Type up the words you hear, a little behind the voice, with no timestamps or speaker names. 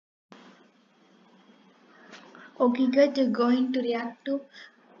Okay, guys, we're going to react to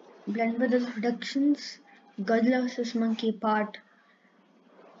Blend Brothers Productions Godzilla vs. Monkey Part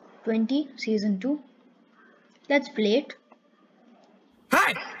 20, Season 2. Let's play it.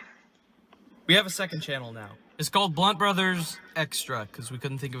 Hi! We have a second channel now. It's called Blunt Brothers Extra, because we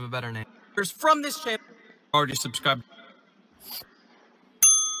couldn't think of a better name. There's from this channel already subscribed.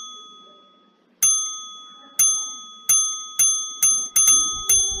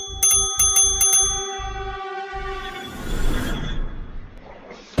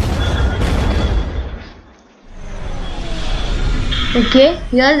 Okay,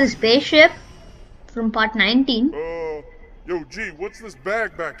 here's the spaceship from Part 19. Yo, G, what's this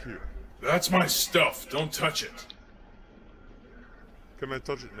bag back here? That's my stuff. Don't touch it. Can I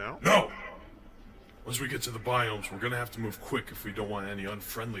touch it now? No! Once we get to the biomes, we're gonna have to move quick if we don't want any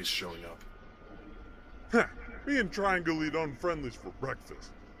unfriendlies showing up. Heh, me and Triangle eat unfriendlies for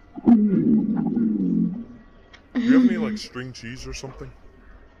breakfast. Do you have any, like, string cheese or something?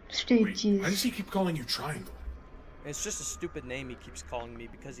 Straight Wait, cheese. why does he keep calling you Triangle? It's just a stupid name he keeps calling me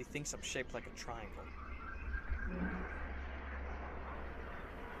because he thinks I'm shaped like a triangle.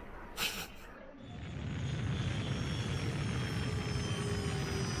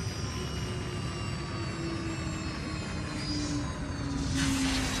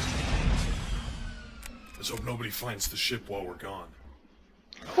 Let's hope nobody finds the ship while we're gone.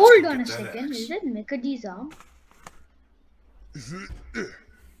 Hold on a second, is it Mikaji's arm?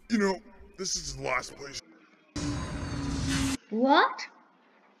 You know, this is the last place. What?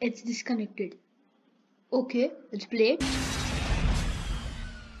 It's disconnected. Okay, let's play it.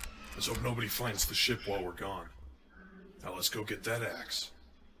 Let's hope nobody finds the ship while we're gone. Now let's go get that axe.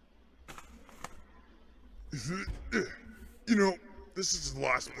 You know, this is the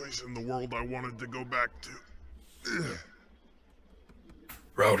last place in the world I wanted to go back to.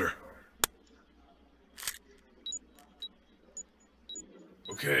 Router.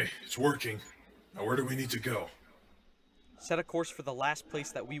 Okay, it's working. Now where do we need to go? Set a course for the last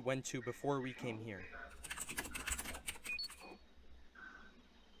place that we went to before we came here.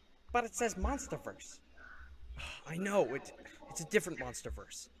 But it says Monsterverse. I know, it's a different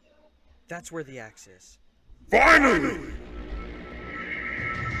Monsterverse. That's where the axe is. Finally!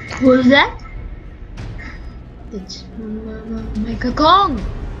 Who's that? It's Mecha Kong.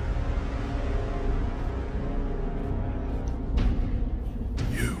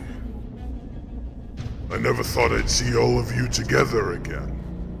 You. I never thought I'd see all of you together again.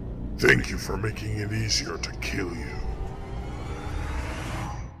 Thank you for making it easier to kill you.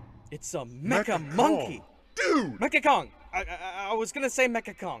 It's a Mecha Monkey! Dude! Mecha Kong! I was gonna say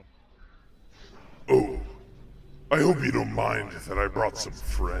Mecha Kong. Oh, I hope you don't mind that I brought some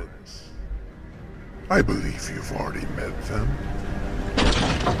friends. I believe you've already met them.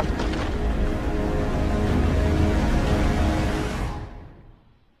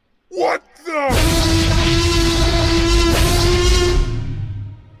 What the?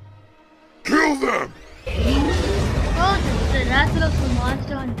 Kill them! Oh, the Rathalos from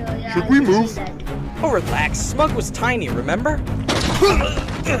Monster Hunter. Yeah, Should we I can move? see that. Oh, relax. Smug was tiny, remember?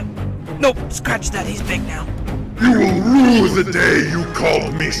 Nope, scratch that. He's big now. You will rue the day you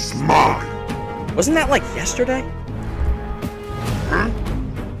called me smug. Wasn't that like yesterday? Huh?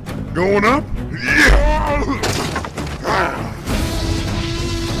 Going up? Yeah!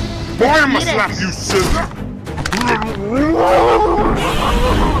 Boy, I'ma slap you, scissor!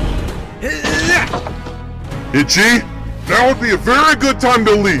 Itchy, now would be a very good time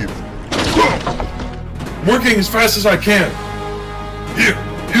to leave. Working as fast as I can. Here,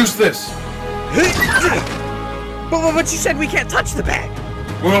 use this. But you said we can't touch the bag.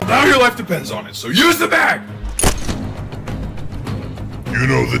 Well, now your life depends on it, so use the bag! You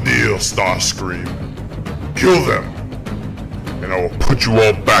know the deal, Starscream. Kill them, and I will put you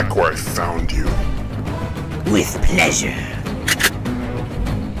all back where I found you. With pleasure.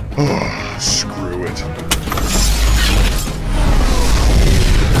 Oh, screw it.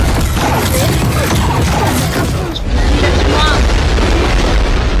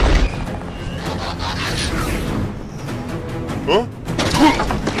 Huh?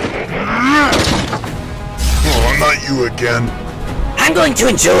 Oh, not you again. I'm going to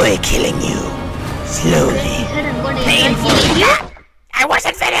enjoy killing you. Slowly. He said I'm gonna Painfully. I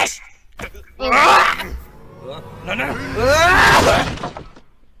wasn't finished! No.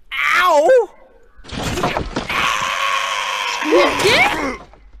 Ow!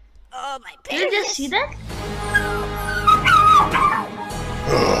 Oh, my Did you penis. just see that?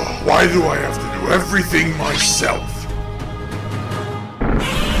 Why do I have to do everything myself?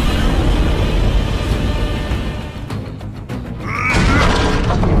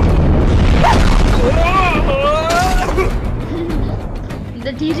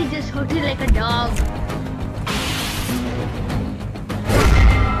 Totally like a dog.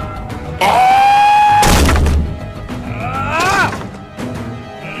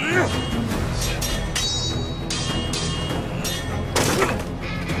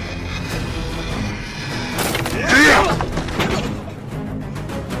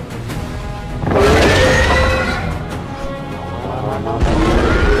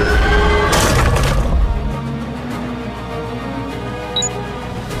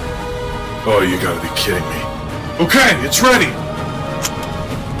 Oh, you gotta be kidding me. Okay, it's ready!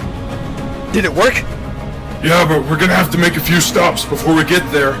 Did it work? Yeah, but we're gonna have to make a few stops before we get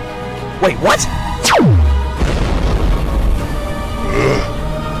there. Wait, what?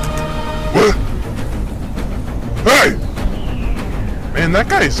 What? Hey! Man, that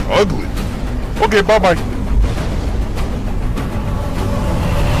guy is ugly. Okay, bye-bye.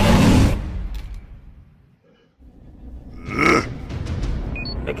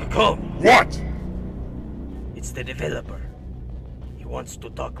 Make a call. What? It's the developer. He wants to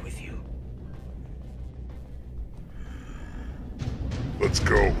talk with you. Let's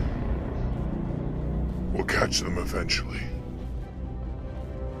go. We'll catch them eventually.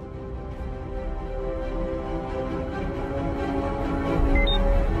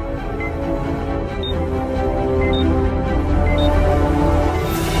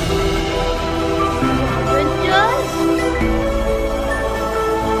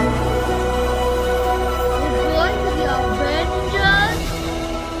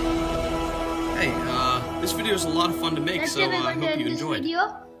 This video is a lot of fun to make, so I hope you enjoyed.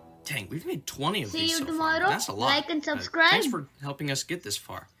 Video. Dang, we've made 20 of See these you so tomorrow. far. That's a lot. Like and subscribe. Thanks for helping us get this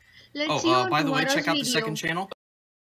far. Let's see you on By the way, check out the tomorrow's second video. channel.